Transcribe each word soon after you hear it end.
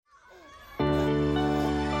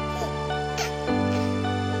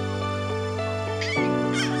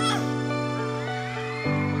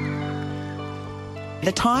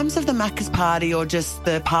The times of the Macca's party or just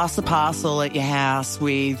the pass the parcel at your house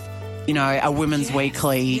with, you know, a women's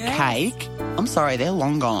weekly cake, I'm sorry, they're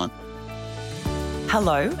long gone.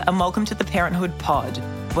 Hello and welcome to the Parenthood Pod,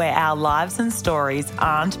 where our lives and stories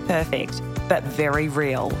aren't perfect, but very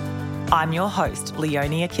real. I'm your host,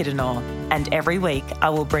 Leonie Liv, and every week I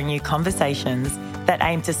will bring you conversations that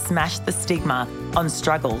aim to smash the stigma on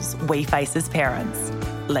struggles we face as parents.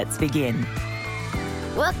 Let's begin.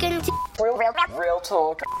 Welcome to Real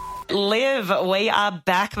Talk. Liv, we are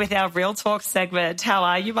back with our Real Talk segment. How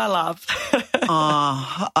are you, my love?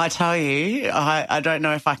 I tell you, I don't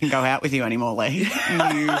know if I can go out with you anymore, Lee.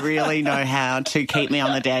 You really know how to keep me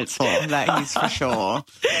on the dance floor. That is for sure.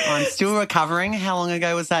 I'm still recovering. How long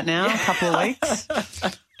ago was that now? A couple of weeks?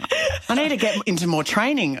 I need to get into more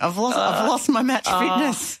training. I've lost my match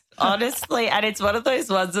fitness. Honestly, and it's one of those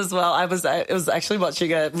ones as well. I was actually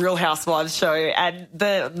watching a Real Housewives show, and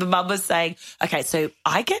the mum was saying, okay, so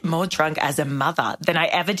I get more drunk as a mother than I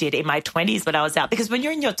ever did in my 20s when I was out. Because when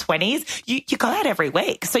you're in your 20s, you go out every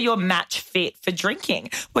week. So you're match fit for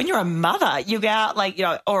drinking. When you're a mother, you go out like, you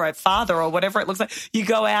know, or a father or whatever it looks like, you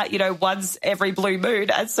go out, you know, once every blue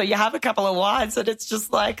moon. And so you have a couple of wines and it's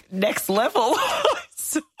just like next level.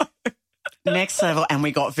 Next level, and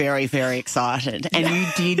we got very, very excited. And you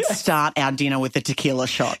did start our dinner with the tequila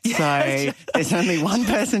shot. So there's only one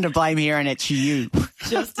person to blame here, and it's you.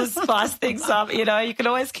 Just to spice things up, you know, you can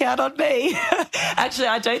always count on me. Actually,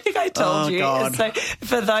 I don't think I told you. God. So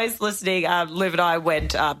for those listening, Liv and I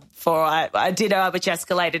went for a dinner which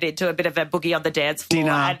escalated into a bit of a boogie on the dance floor.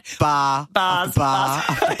 Dinner, bar.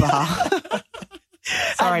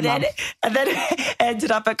 Sorry, Mum. And then it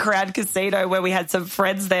ended up at Crown Casino where we had some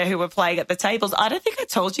friends there who were playing at the tables. I don't think I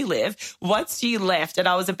told you, Liv. Once you left and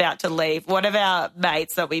I was about to leave, one of our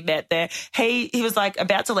mates that we met there, he was like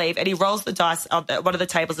about to leave and he rolls the dice on one of the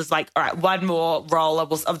tables. Is like, all right, one more roll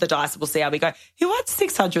of the dice. We'll see how we go. He won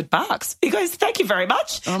 $600. He goes, thank you very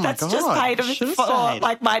much. Oh, my That's God. just paid for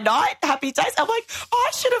like my night. Happy days. I'm like,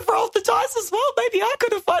 I should have rolled the dice as well. Maybe I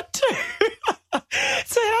could have won too.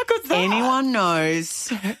 So how good's that? Anyone knows.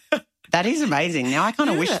 That is amazing. Now I kind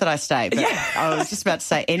of wish that I stayed. But I was just about to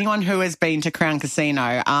say, anyone who has been to Crown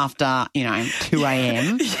Casino after, 2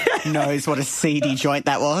 a.m. knows what a seedy joint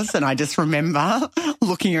that was. And I just remember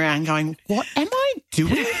looking around going, what am I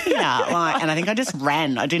doing here? And I think I just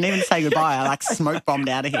ran. I didn't even say goodbye. I smoke bombed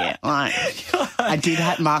out of here. Mark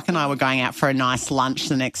and I were going out for a nice lunch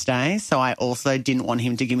the next day. So I also didn't want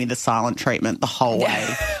him to give me the silent treatment the whole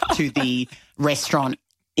way to the restaurant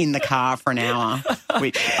in the car for an hour,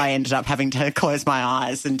 which I ended up having to close my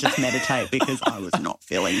eyes and just meditate because I was not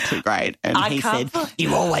feeling too great. And he said,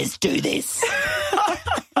 you always do this.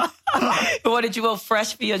 What did you all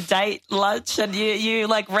fresh for your date lunch and you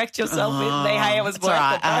wrecked yourself in the hey, it was worth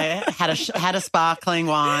right. it. I had a sparkling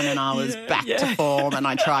wine and I was back to form and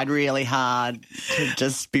I tried really hard to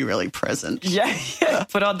just be really present. Yeah.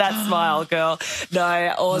 Put on that smile, girl.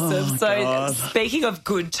 No, awesome. God. Speaking of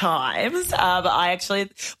good times,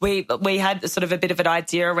 we had sort of a bit of an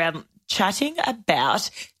idea around chatting about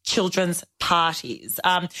children's parties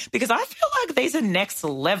because I feel like these are next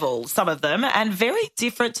level, some of them, and very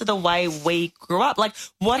different to the way we grew up. Like,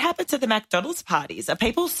 what happened to the McDonald's parties? Are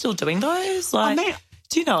people still doing those? Do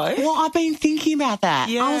you know? Well, I've been thinking about that.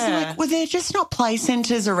 Yeah. I was like, were there just not play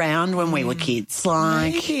centres around when we were kids?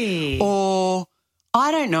 Maybe. Or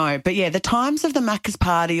I don't know. But, the times of the Macca's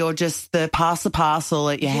party or just the pass the parcel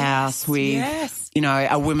at your house with,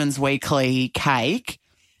 a women's weekly cake,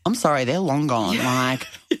 I'm sorry, they're long gone.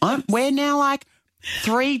 We're now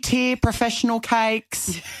 3-tier professional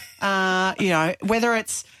cakes, whether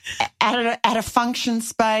it's at a function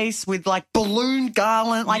space with balloon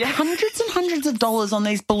garland, hundreds and hundreds of dollars on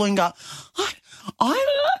these balloon garlands.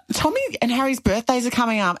 Tommy and Harry's birthdays are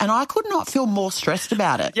coming up and I could not feel more stressed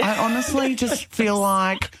about it. I honestly just feel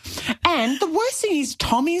like, and the worst thing is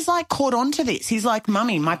Tommy's caught on to this. He's like,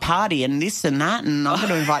 Mummy, my party and this and that and I'm going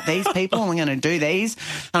to invite these people and we're going to do these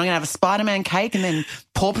and I'm going to have a Spider-Man cake and then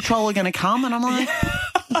Paw Patrol are going to come and I'm like,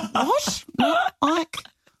 what?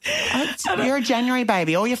 You're a January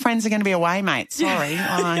baby. All your friends are going to be away, mate. Sorry.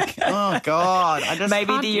 Oh, God. I just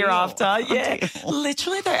maybe the year after. Yeah.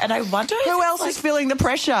 Literally, though. And I wonder who else is feeling the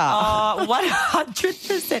pressure?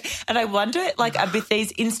 100%. And I wonder, with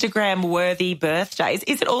these Instagram-worthy birthdays,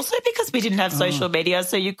 is it also because we didn't have social media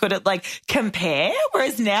so you couldn't, compare?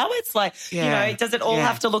 Whereas now it's does it all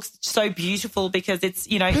have to look so beautiful because it's,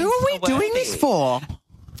 Who are we doing this for?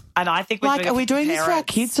 And I think are we doing this for our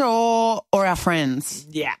kids or our friends?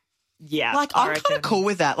 Yeah. I'm kind of cool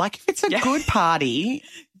with that. If it's a good party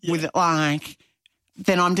with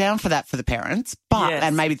then I'm down for that for the parents. But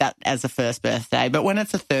and maybe that as a first birthday. But when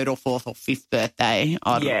it's a third or fourth or fifth birthday,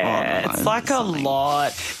 I don't know. It's like a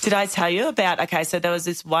lot. Did I tell you about? Okay, so there was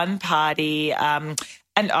this one party.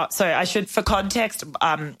 So I should, for context,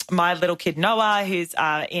 my little kid Noah, who's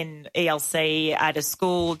in ELC at a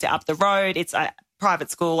school up the road. It's a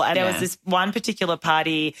private school, and there was this one particular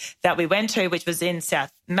party that we went to, which was in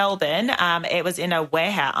South Melbourne. It was in a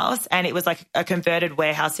warehouse, and it was like a converted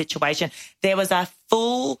warehouse situation. There was a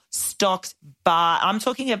full stocked bar. I'm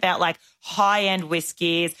talking about like high-end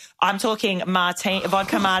whiskies. I'm talking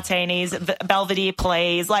vodka martinis, Belvedere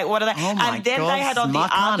please. Like, what are they? Oh my and then God, they had on the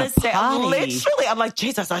other side, literally, I'm like,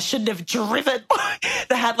 Jesus, I shouldn't have driven.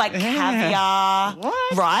 They had like caviar,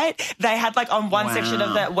 right? They had like on one section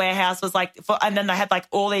of the warehouse was like, and then they had like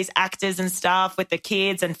all these actors and stuff with the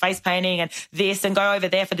kids and face painting and this, and go over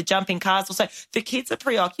there for the jumping castle. So the kids are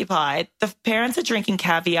preoccupied. The parents are drinking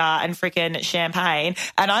caviar and freaking champagne.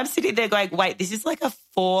 And I'm sitting there going, wait, this is like a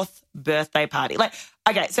fourth birthday party. Like,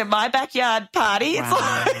 okay, so my backyard party,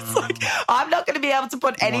 it's like I'm not going to be able to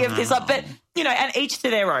put any of this up. But, you know, and each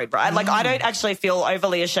to their own, right? Like, I don't actually feel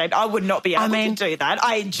overly ashamed. I would not be able to do that.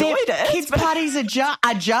 I enjoyed it. Kids' parties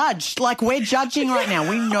are judged. Like, we're judging right now.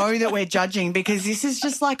 We know that we're judging because this is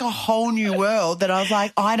just like a whole new world that I was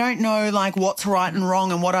like, I don't know, like, what's right and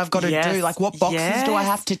wrong and what I've got to do. Like, what boxes do I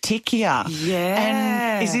have to tick here?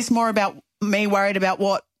 Yeah. And is this more about me worried about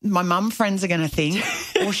what my mum friends are going to think,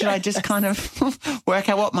 or should I just kind of work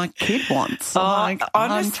out what my kid wants? Honestly,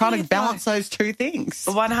 I'm trying to balance those two things.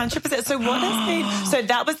 100%. So what has been? So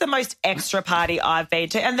that was the most extra party I've been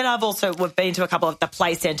to, and then we've been to a couple of the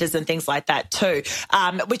play centres and things like that too,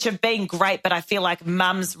 which have been great. But I feel like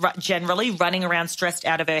mum's generally running around stressed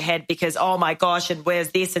out of her head because, oh my gosh, and where's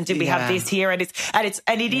this, and did we have this here, and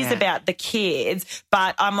it is about the kids.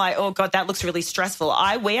 But I'm like, oh God, that looks really stressful.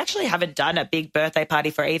 We actually haven't done a big birthday party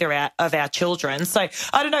for either of our children. So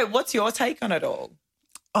I don't know, what's your take on it all?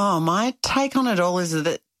 Oh, my take on it all is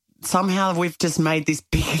that somehow we've just made this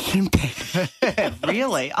bigger and better.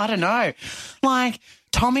 Really? I don't know. Like,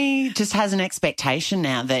 Tommy just has an expectation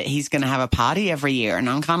now that he's going to have a party every year, and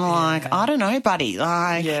I'm kind of like, I don't know, buddy.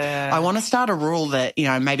 Like, I want to start a rule that, you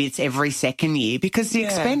know, maybe it's every second year because the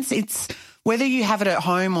expense, it's whether you have it at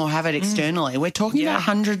home or have it externally, we're talking about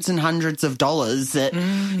hundreds and hundreds of dollars that,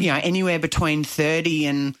 you know, anywhere between 30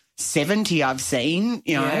 and 70 I've seen,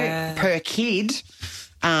 you know, per kid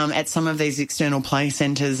at some of these external play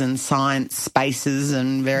centres and science spaces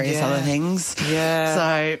and various other things. Yeah.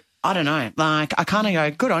 So I don't know. Like, I kind of go,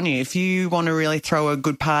 good on you. If you want to really throw a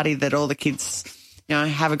good party that all the kids, you know,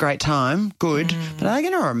 have a great time, good. But are they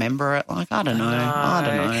going to remember it? Like, I don't know. I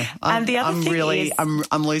don't know. And the other thing is,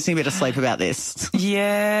 I'm losing a bit of sleep about this.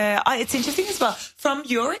 Yeah. It's interesting as well. From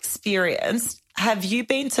your experience, have you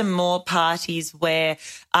been to more parties where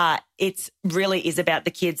it really is about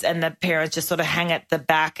the kids and the parents just sort of hang at the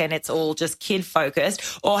back and it's all just kid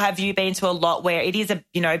focused? Or have you been to a lot where it is a,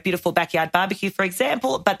 you know, beautiful backyard barbecue, for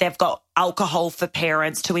example, but they've got alcohol for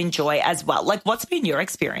parents to enjoy as well? Like, what's been your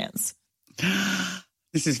experience?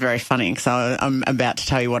 This is very funny because I'm about to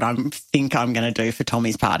tell you what I think I'm going to do for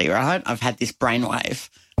Tommy's party, right? I've had this brainwave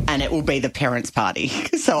and it will be the parents' party.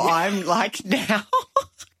 So I'm like now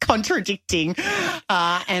contradicting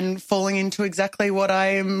and falling into exactly what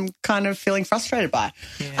I am kind of feeling frustrated by.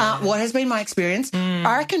 What has been my experience?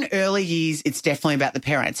 I reckon early years it's definitely about the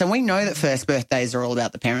parents. And we know that first birthdays are all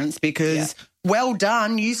about the parents because well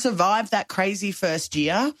done, you survived that crazy first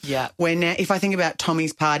year. Yeah. When if I think about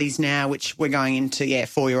Tommy's parties now, which we're going into,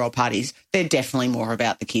 4-year-old parties, they're definitely more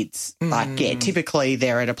about the kids. Like, typically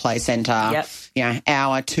they're at a play centre, you know,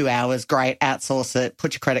 hour, 2 hours, great, outsource it,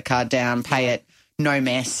 put your credit card down, pay it, no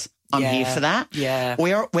mess. I'm here for that. Yeah.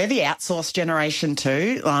 We're the outsourced generation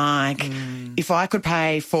too. Like, if I could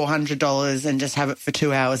pay $400 and just have it for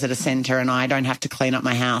 2 hours at a centre and I don't have to clean up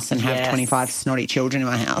my house and have 25 snotty children in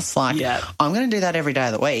my house, like, I'm going to do that every day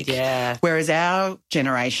of the week. Yeah. Whereas our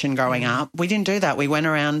generation growing up, we didn't do that. We went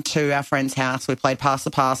around to our friend's house. We played pass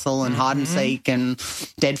the parcel and hide and seek and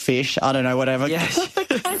dead fish. I don't know, whatever.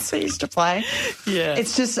 We used to play. Yeah.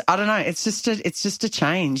 It's just, I don't know. It's just a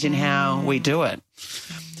change in how we do it.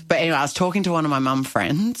 But anyway, I was talking to one of my mum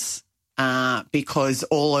friends because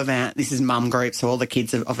this is mum group, so all the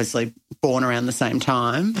kids are obviously born around the same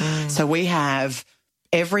time. So we have,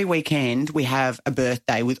 every weekend, we have a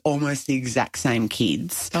birthday with almost the exact same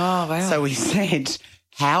kids. Oh, wow. So we said,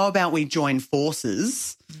 how about we join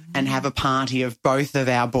forces and have a party of both of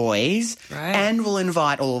our boys and we'll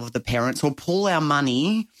invite all of the parents. We'll pool our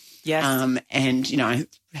money and, you know,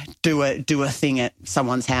 do a thing at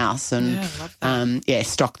someo's house and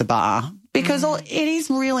stock the bar because it is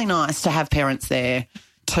really nice to have parents there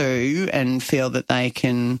too and feel that they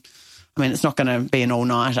can, I mean, it's not going to be an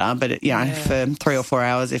all-nighter, but, for 3 or 4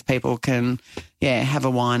 hours, if people can, have a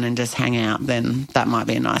wine and just hang out, then that might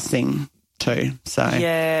be a nice thing too. So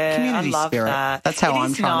community I love spirit. that. That's how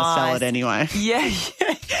I'm trying to sell it anyway. Yeah.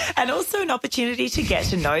 And also an opportunity to get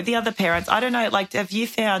to know the other parents. I don't know, like, have you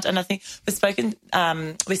found, and I think we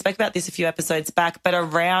spoke about this a few episodes back, but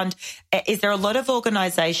around, is there a lot of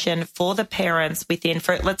organisation for the parents within,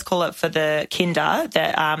 let's call it for the kinder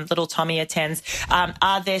that little Tommy attends?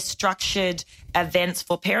 Are there structured events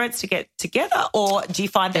for parents to get together, or do you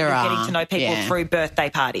find that you're getting to know people through birthday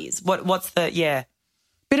parties? What's the,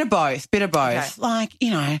 Bit of both. Okay. Like,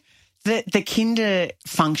 the kinder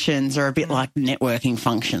functions are a bit like networking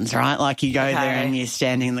functions, right? Like you go there and you're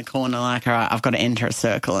standing in the corner like, all right, I've got to enter a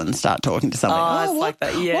circle and start talking to somebody. It's like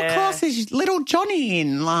that, What class is little Johnny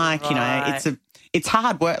in? Like, it's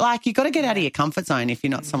hard work. Like you've got to get out of your comfort zone if you're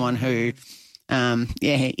not someone who,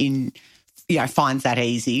 finds that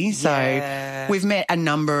easy. So we've met a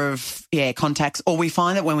number of, contacts, or we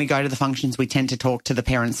find that when we go to the functions, we tend to talk to the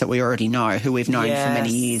parents that we already know, who we've known for many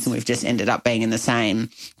years, and we've just ended up being in the same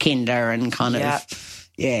kinder and kind of,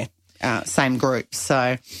 same group.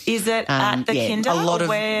 So is it at the kinder? A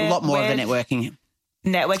lot more of the networking.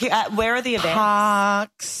 Networking. Where are the events?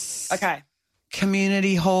 Parks. Okay.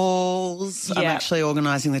 Community halls. I'm actually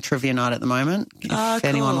organising the trivia night at the moment. If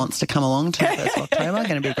anyone wants to come along to 1st of October,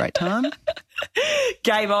 going to be a great time.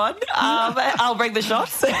 Game on. I'll bring the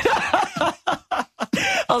shots.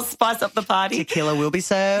 I'll spice up the party. Tequila will be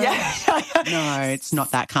served. No, it's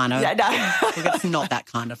not that kind of. Look, it's not that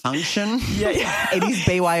kind of function. It is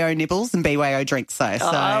BYO nibbles and BYO drinks though. So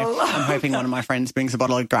I'm hoping one of my friends brings a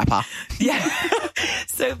bottle of grappa.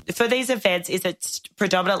 So for these events, is it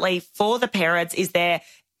predominantly for the parents? Is there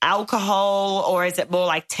alcohol, or is it more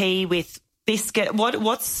like tea with biscuit?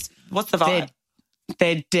 What's the vibe?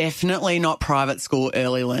 They're definitely not private school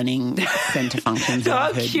early learning centre functions.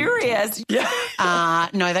 I'm curious.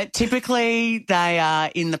 No, typically they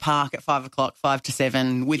are in the park at 5 o'clock, 5 to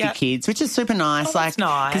 7 with your kids, which is super nice. That's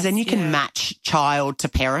nice. Because then you can match child to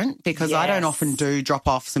parent, because I don't often do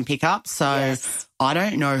drop-offs and pick-ups. So I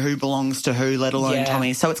don't know who belongs to who, let alone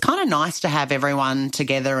Tommy. So it's kind of nice to have everyone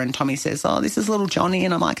together, and Tommy says, oh, this is little Johnny,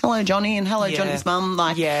 and I'm like, hello, Johnny, and hello, Johnny's mum.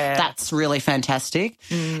 Like, that's really fantastic.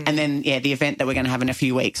 And then, the event that we're going to have in a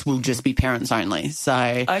few weeks will just be parents only. So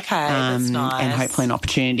that's nice. And hopefully an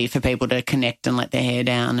opportunity for people to connect and let their hair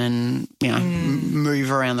down and,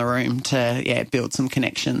 move around the room to, build some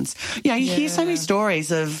connections. You hear so many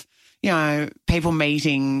stories of, people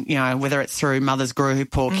meeting, whether it's through mother's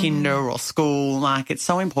group or kinder or school. Like, it's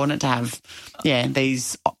so important to have,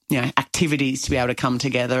 these, activities to be able to come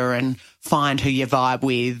together and find who you vibe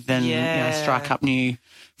with and, strike up new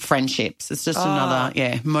friendships. It's just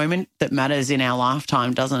another, moment that matters in our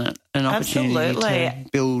lifetime, doesn't it? An opportunity to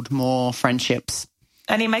build more friendships.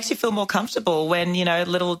 And it makes you feel more comfortable when,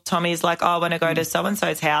 little Tommy's like, oh, I want to go to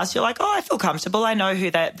so-and-so's house. You're like, oh, I feel comfortable. I know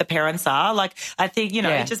who the parents are. Like, I think,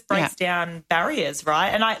 it just breaks down barriers, right?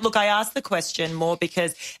 And I asked the question more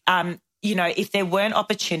because, if there weren't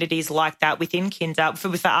opportunities like that within kinder,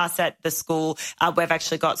 for us at the school, we've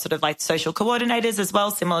actually got sort of like social coordinators as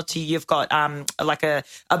well, similar to you've got like a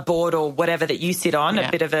board or whatever that you sit on,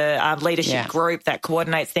 a bit of a leadership group that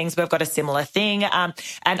coordinates things. We've got a similar thing.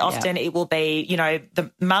 And often it will be,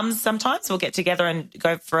 the mums sometimes will get together and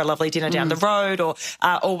go for a lovely dinner down the road or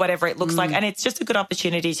whatever it looks like. And it's just a good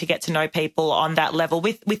opportunity to get to know people on that level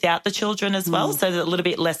without the children as well. So there's a little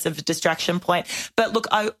bit less of a distraction point. But look,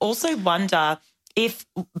 I also wonder if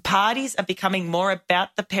parties are becoming more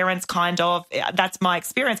about the parents, that's my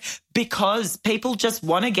experience, because people just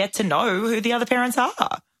want to get to know who the other parents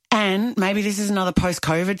are. And maybe this is another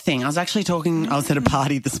post-COVID thing. I was at a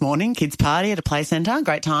party this morning, kids' party at a play centre,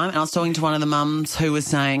 great time, and I was talking to one of the mums who was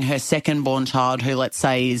saying her second-born child, who let's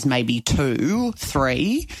say is maybe 2,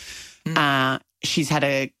 3, she's had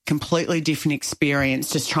a completely different experience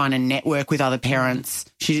just trying to network with other parents.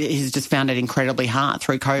 She has just found it incredibly hard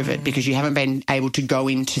through COVID because you haven't been able to go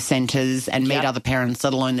into centres and meet other parents,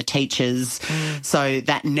 let alone the teachers. So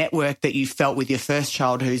that network that you felt with your first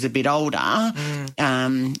child who's a bit older,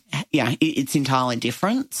 it's entirely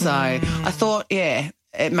different. So I thought, it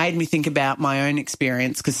made me think about my own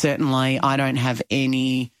experience, because certainly I don't have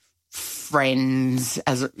any friends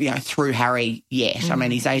through Harry yet. I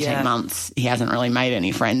mean, he's 18 months. He hasn't really made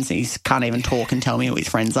any friends. He can't even talk and tell me who his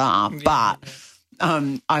friends are. But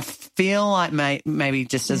I feel like maybe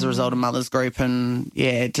just as a result of mother's group and,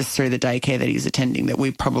 just through the daycare that he's attending, that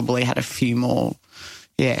we probably had a few more,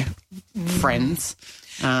 friends.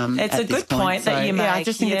 It's a good point that you make. Yeah, I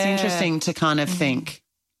just think it's interesting to kind of think.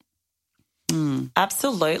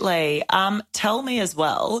 Absolutely. Tell me as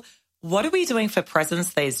well, what are we doing for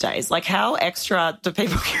presents these days? Like, how extra do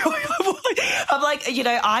people go? I'm like,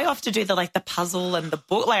 I often do the puzzle and the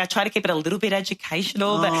book. Like, I try to keep it a little bit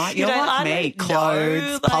educational. But you're like me,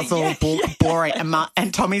 clothes, puzzle, book, boring.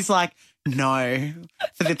 And Tommy's like, no.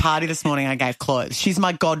 For the party this morning, I gave clothes. She's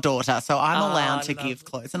my goddaughter, so I'm allowed to give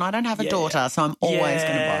clothes. And I don't have a daughter, so I'm always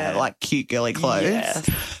going to buy, cute girly clothes.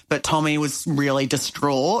 Yes. But Tommy was really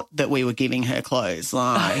distraught that we were giving her clothes.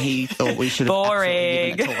 Like, he thought we should have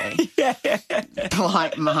absolutely given a toy.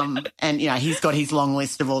 Like, Mum. And, he's got his long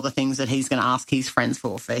list of all the things that he's going to ask his friends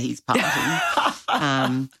for his party.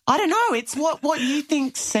 I don't know. It's what you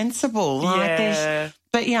think's sensible.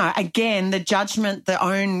 But, again, the judgment, the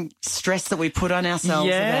own stress that we put on ourselves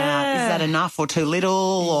about, is that enough or too little?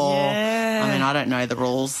 Or I don't know the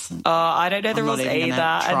rules. Oh, I don't know the rules either.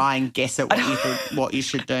 Try and guess at what you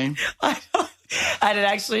should do. And it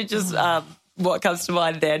actually just what comes to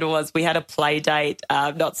mind then was we had a play date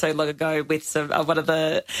not so long ago with one of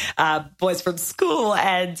the boys from school,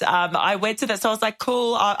 and I went to that. So I was like,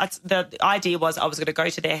 cool. The idea was I was going to go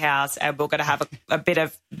to their house and we're going to have a bit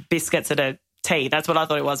of biscuits and a tea. That's what I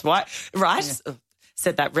thought it was, right? Yeah.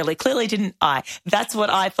 Said that really clearly, didn't I? That's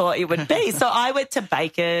what I thought it would be. So I went to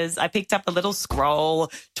Baker's. I picked up a little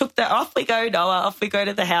scroll, off we go, Noah, off we go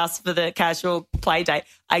to the house for the casual play date.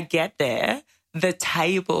 I get there. The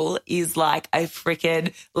table is like a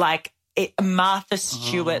freaking, Martha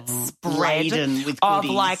Stewart spread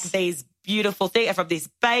of these beautiful thing from this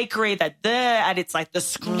bakery and it's like the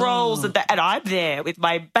scrolls and I'm there with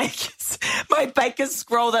my baker's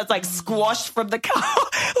scroll that's squashed from the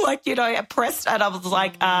car, pressed, and I was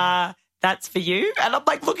like, that's for you. And I'm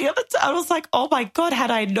looking at I was like, oh my God,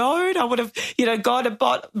 had I known, I would have, gone and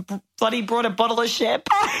brought a bottle of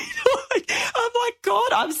champagne. I'm like,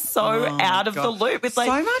 God, I'm so out of the loop. It's so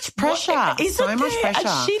much pressure. So much pressure.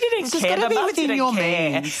 And she didn't care. It's got to be within your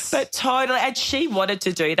means. But totally. And she wanted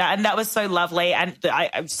to do that. And that was so lovely. And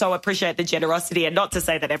I so appreciate the generosity, and not to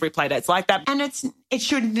say that every play date's like that. And it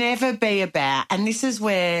should never be about, and this is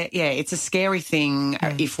where, it's a scary thing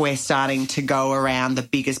if we're starting to go around the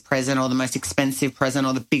biggest present or the most expensive present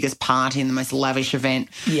or the biggest party and the most lavish event.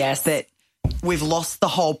 Yes. That we've lost the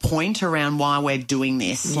whole point around why we're doing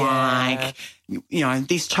this. Yeah.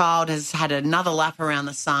 This child has had another lap around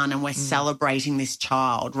the sun and we're celebrating this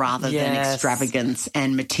child rather than extravagance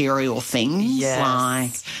and material things.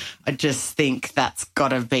 Yes. I just think that's got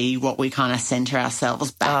to be what we kind of centre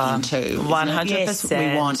ourselves back into. 100%. Yes,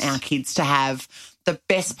 we want our kids to have the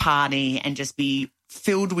best party and just be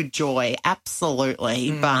filled with joy,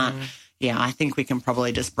 absolutely. But I think we can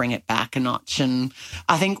probably just bring it back a notch. And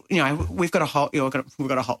I think, we've got a whole,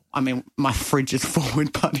 my fridge is full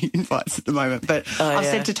with party invites at the moment. But I've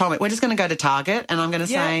said to Tommy, we're just going to go to Target and I'm going to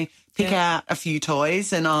say, pick out a few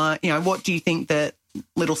toys and, what do you think that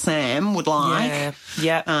little Sam would like?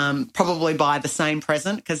 Probably buy the same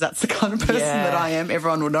present, because that's the kind of person that I am.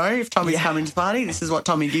 Everyone will know if Tommy's coming to the party, this is what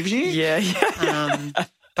Tommy gives you.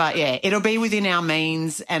 But, it'll be within our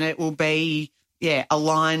means and it will be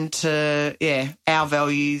aligned to, our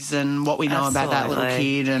values and what we know about that little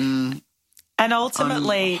kid. And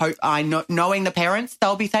ultimately, knowing the parents,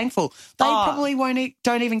 they'll be thankful. They probably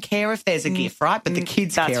don't even care if there's a gift, right? But the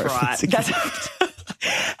kids care if it's a gift.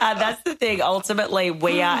 And that's the thing. Ultimately,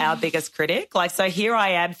 we are our biggest critic. So here I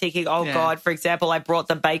am thinking, God, for example, I brought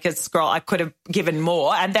the baker's scroll. I could have given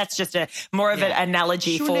more. And that's just more of an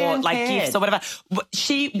analogy for gifts or whatever.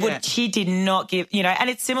 She did not give, and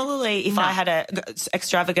it's similarly if I had a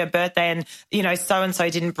extravagant birthday and, so-and-so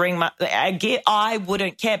didn't bring a gift, I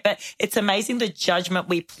wouldn't care. But it's amazing the judgment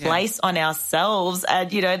we place on ourselves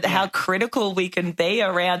and, how critical we can be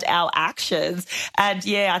around our actions. And,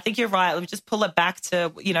 I think you're right. Let me just pull it back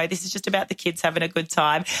to, this is just about the kids having a good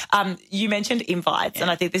time. You mentioned invites, and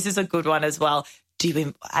I think this is a good one as well.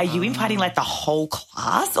 Are you inviting the whole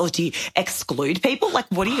class, or do you exclude people? What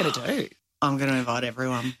are you going to do? I'm going to invite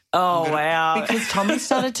everyone. Oh, wow. Because Tommy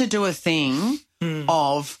started to do a thing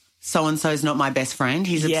of so-and-so's not my best friend.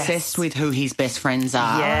 He's obsessed with who his best friends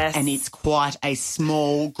are. Yes. And it's quite a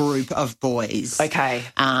small group of boys. Okay.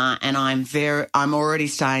 And I'm already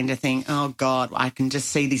starting to think, oh, God, I can just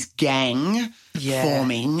see this gang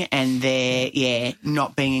forming and they're,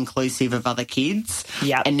 not being inclusive of other kids.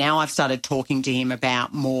 Yeah. And now I've started talking to him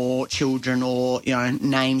about more children or,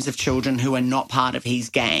 names of children who are not part of his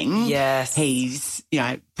gang. Yes. He's,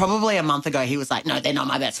 probably a month ago he was like, no, they're not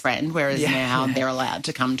my best friend, whereas now they're allowed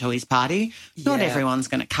to come to his party. Not everyone's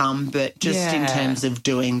going to come, but just in terms of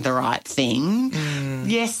doing the right thing,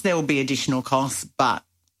 yes, there will be additional costs, but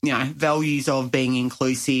values of being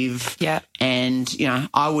inclusive. Yeah. And,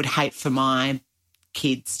 I would hate for my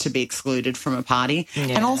kids to be excluded from a party.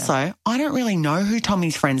 Yeah. And also, I don't really know who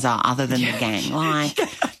Tommy's friends are other than the gang.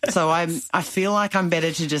 So I feel like I'm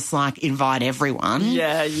better to just invite everyone.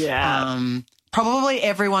 Yeah, yeah. Probably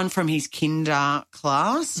everyone from his kinder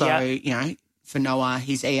class. So, for Noah,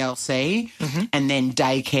 his ELC, and then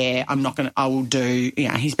daycare. I will do,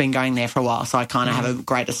 he's been going there for a while, so I kind of have a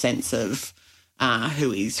greater sense of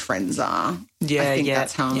who his friends are. Yeah, I think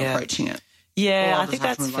that's how I'm approaching it. Yeah, I think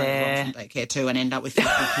that's fair. Daycare too, and end up with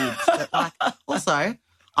 50 kids. But also,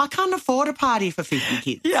 I can't afford a party for 50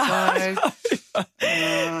 kids. Yeah, so,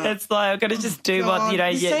 it's I'm going to just do what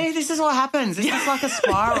See, this is what happens. It's just like a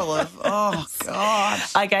spiral of God.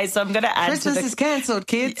 Okay, so I'm going to add Christmas is cancelled,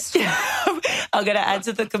 kids. I'm going to add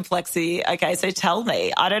to the complexity. Okay, so tell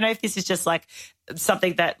me, I don't know if this is just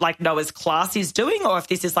something that Noah's class is doing, or if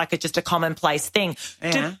this is just a commonplace thing.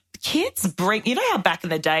 Yeah. Do kids bring, how back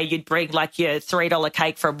in the day you'd bring your $3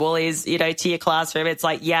 cake from Woolies, to your classroom. It's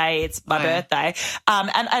yay, it's my birthday.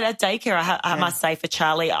 And at daycare, I must say for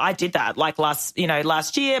Charlie, I did that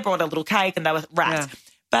last year, brought a little cake and they were wrapped. Yeah.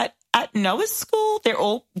 But at Noah's school, they're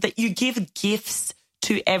all that you give gifts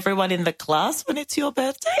to everyone in the class when it's your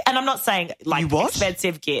birthday. And I'm not saying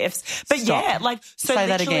expensive gifts, but so say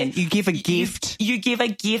that again. You give a gift. You give a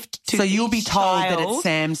gift to So you'll be told child. that it's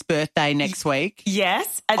Sam's birthday next week.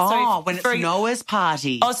 Yes. And when it's Noah's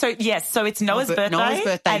party. Oh, so yes. So it's Noah's birthday. Noah's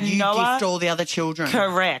birthday. And you gift all the other children.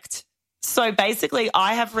 Correct. So basically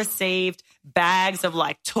I have received bags of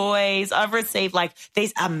toys. I've received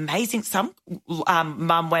these amazing, some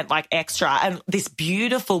mum went extra, and this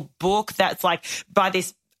beautiful book that's by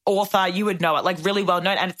this author, you would know it, really well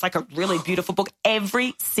known, and it's a really beautiful book.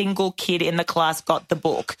 Every single kid in the class got the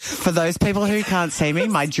book. For those people who can't see me,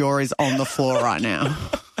 my jaw is on the floor right now.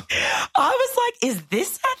 I was like, is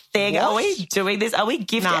this a thing? What? Are we doing this? Are we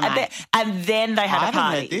gifting? No. And then they had a party. I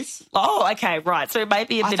haven't heard this. Oh, okay, right. So it may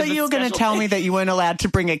be a bit of a I thought you were going to tell me that you weren't allowed to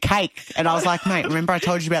bring a cake. And I was like, mate, remember I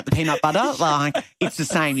told you about the peanut butter? It's the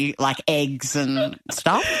same. You eggs and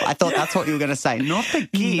stuff. I thought that's what you were going to say, not the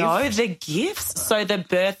gift. No, the gifts. So the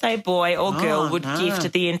birthday boy or girl would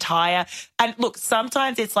gift the entire. And look,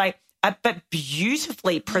 sometimes it's but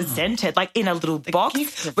beautifully presented, in a little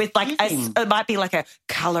box with it might be a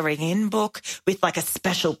colouring in book with a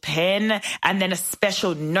special pen and then a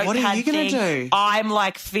special notepad. What are you going to do? I'm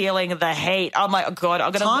feeling the heat. I'm like, oh God,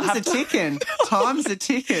 I'm going to Time's a ticking. Time's a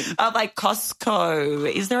ticking. I'm like,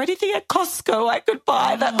 Costco. Is there anything at Costco I could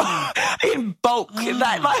buy that in bulk?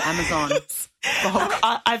 Amazon.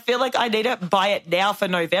 I feel like I need to buy it now for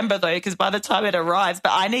November though, because by the time it arrives,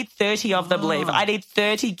 but I need 30 of them, Liv. I need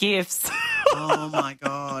 30 gifts. Oh my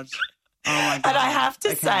God. Oh my God. And I have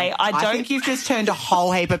to say, I think you've just turned a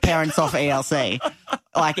whole heap of parents off ELC.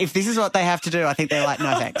 If this is what they have to do, I think they're like,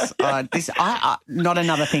 no thanks. Not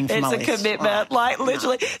another thing for my list. It's a commitment,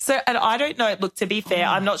 literally. So, and I don't know. Look, to be fair,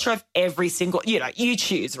 I'm not sure if every single, you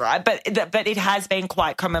choose, right? But it has been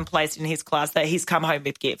quite commonplace in his class that he's come home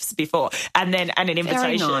with gifts before, and an invitation.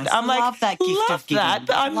 Very nice. I'm love that gift of giving. That,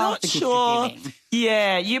 but I'm not sure.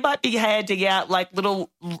 Yeah, you might be handing out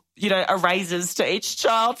little, erasers to each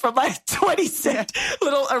child from 20 cent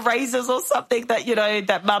little erasers or something that,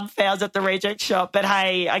 that mum found at the reject shop. But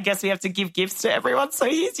hey, I guess we have to give gifts to everyone. So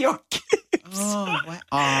here's your gift. Oh,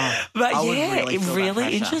 wow. But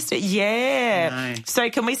really interesting. Yeah. No. So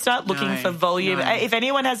can we start looking for volume? No. If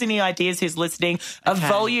anyone has any ideas who's listening, a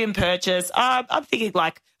volume purchase, I'm thinking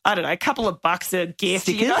I don't know, a couple of bucks a gift.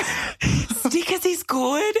 Stickers? Stickers is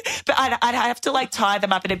good, but I'd have to tie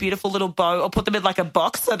them up in a beautiful little bow or put them in a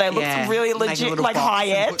box so they look really legit, high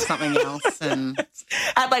end. Put something else and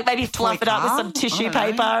maybe fluff it up with some tissue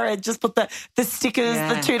paper and just put the stickers,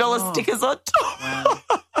 the $2 stickers on top. Wow.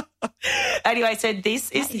 Anyway, so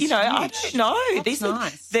this is, I don't know.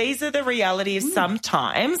 These are the realities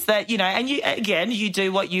sometimes that, and you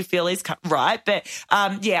do what you feel is right. But,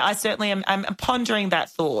 I certainly am pondering that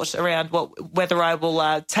thought around whether I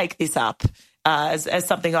will take this up as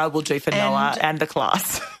something I will do for Noah and the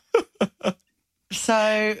class.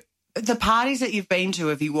 So the parties that you've been to,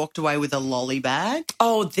 have you walked away with a lolly bag?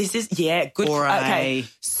 Oh, this is, good. Or okay.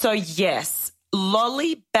 So, yes.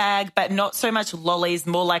 lolly bag, but not so much lollies,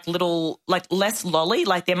 more like little, like less lolly.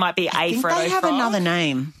 Like there might be I think they have another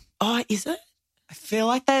name. Oh, is it? I feel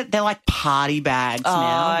like they're like party bags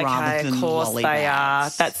now rather than lolly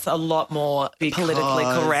bags. That's a lot more politically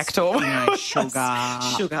correct. Or sugar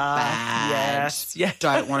bags. Yes.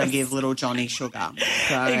 Don't want to give little Johnny sugar.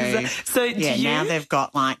 So, exactly. So now they've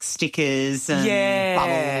got like stickers and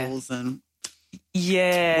bubbles and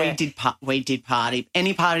we did party.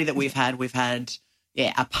 Any party that we've had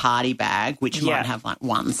a party bag, which might have like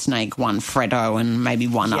one snake, one Freddo, and maybe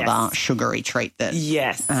one other sugary treat that.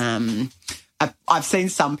 Yes. I've seen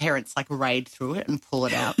some parents like raid through it and pull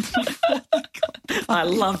it out. I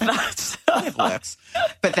love that. It works.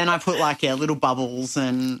 But then I put like little bubbles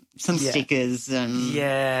and some stickers and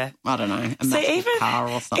I don't know, a magic car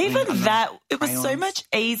or something. Even that, it was so much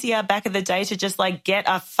easier back in the day to just like get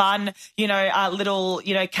a fun, little,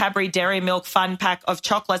 Cadbury Dairy Milk fun pack of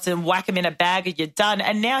chocolates and whack them in a bag and you're done.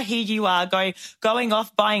 And now here you are going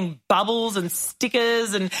off buying bubbles and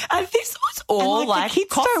stickers and this was all like the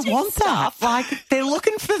kids don't want stuff. That. Like they're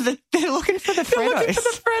looking for the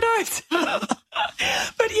Freddos.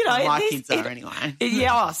 But my kids are anyway.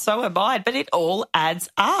 Yeah, so am I. But it all adds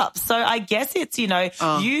up. So I guess it's you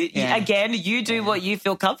do what you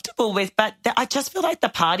feel comfortable with. But I just feel like the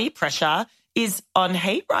party pressure is on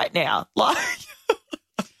heat right now. Like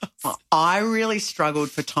I really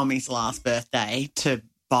struggled for Tommy's last birthday to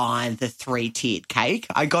buy the 3-tiered cake.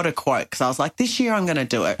 I got a quote because I was like, this year I'm going to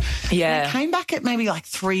do it. Yeah. And it came back at maybe like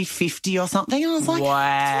 $350 or something. And I was like,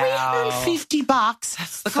 wow. $350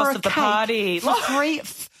 That's the cost of the party. For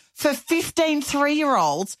 15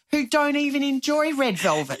 3-year-olds who don't even enjoy red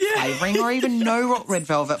velvet flavouring or even know what red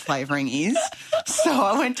velvet flavouring is. So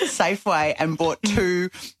I went to Safeway and bought two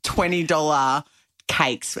 $20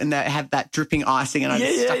 cakes and they have that dripping icing and I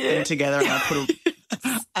just stuck them together and I put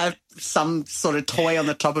some sort of toy on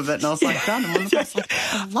the top of it and I was like, done. And one of them was like,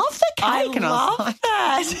 I love the cake. And I was like,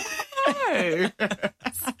 that.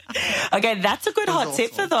 Okay, that's a good hot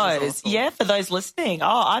tip for those. Yeah, for those listening.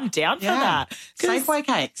 Oh, I'm down for that. Safeway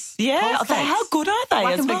cakes. Yeah. Cakes. How good are they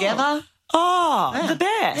Whack as them well? together. Oh, the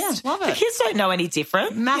best. Yeah, love it. The kids don't know any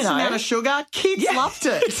different. Massive amount of sugar. Kids loved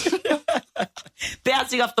it.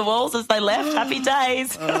 Bouncing off the walls as they left. Happy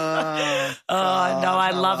days. I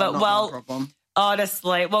love it. Well,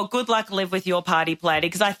 honestly, good luck, Liv, with your party planning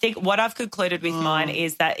because I think what I've concluded with mine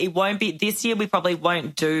is that it won't be – this year we probably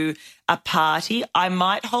won't do a party. I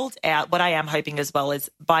might hold out. What I am hoping as well is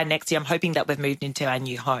by next year I'm hoping that we've moved into our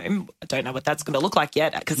new home. I don't know what that's going to look like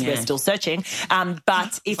yet because we're still searching.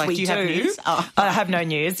 But if we do have news? I have no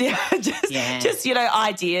news. Just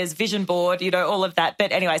ideas, vision board, all of that.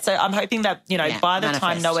 But anyway, so I'm hoping that, by the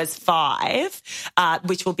time Noah's 5,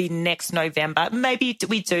 which will be next November, maybe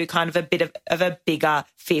we do kind of a bit of a bigger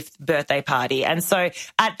 5th birthday party. And so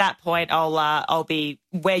at that point I'll be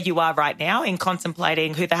where you are right now in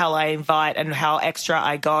contemplating who the hell I invite and how extra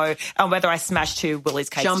I go and whether I smash 2 Willie's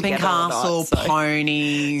cakes Jumping together castle, or not.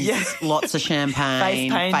 ponies, lots of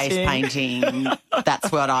champagne, face painting.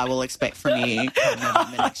 That's what I will expect from you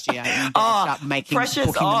November next year. You start booking them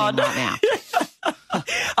in right now.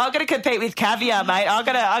 I'm going to compete with caviar, mate. I'm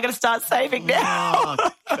going to start saving now.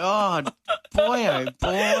 Oh, God. Boy, oh,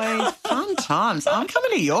 boy. Fun times. I'm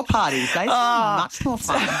coming to your parties. They sound much more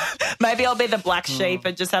fun. Maybe I'll be the black sheep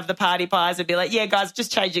and just have the party pies and be like, yeah, guys,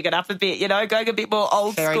 just changing it up a bit, going a bit more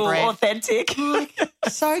old Fairy school, bread. Authentic.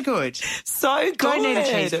 So good. So good. Don't need a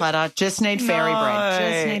cheese platter. Just need fairy bread.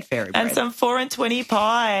 Just need fairy bread. And some 4 and 20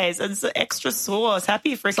 pies and some extra sauce.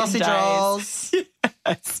 Happy freaking sausage days. rolls.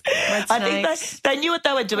 Yes. I think they knew what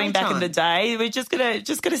they were doing back in the day. We're just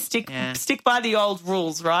gonna stick by the old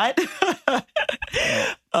rules, right?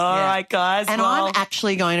 All right, guys. And I'm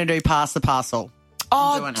actually going to do Pass the Parcel.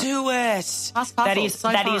 Oh, do it. Pass the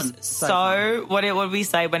Parcel. That is so what do we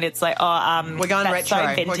say when it's like, we're going retro. So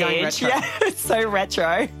vintage. We're going retro. Yeah, it's so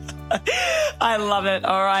retro. I love it.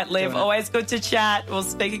 All right, Liv. Always good to chat. We'll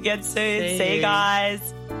speak again soon. See you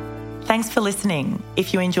guys. Thanks for listening.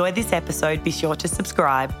 If you enjoyed this episode, be sure to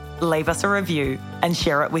subscribe, leave us a review, and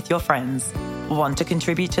share it with your friends. Want to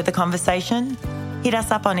contribute to the conversation? Hit us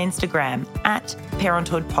up on Instagram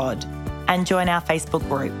 @ParenthoodPod and join our Facebook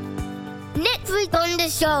group. Next week on the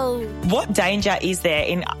show. What danger is there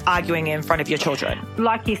in arguing in front of your children?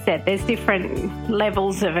 Like you said, there's different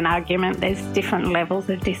levels of an argument. There's different levels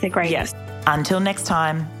of disagreement. Yes. Until next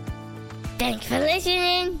time. Thanks for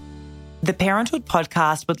listening. The Parenthood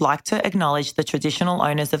Podcast would like to acknowledge the traditional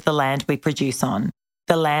owners of the land we produce on,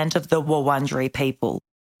 the land of the Wurundjeri people.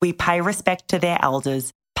 We pay respect to their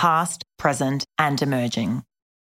elders, past, present, and emerging.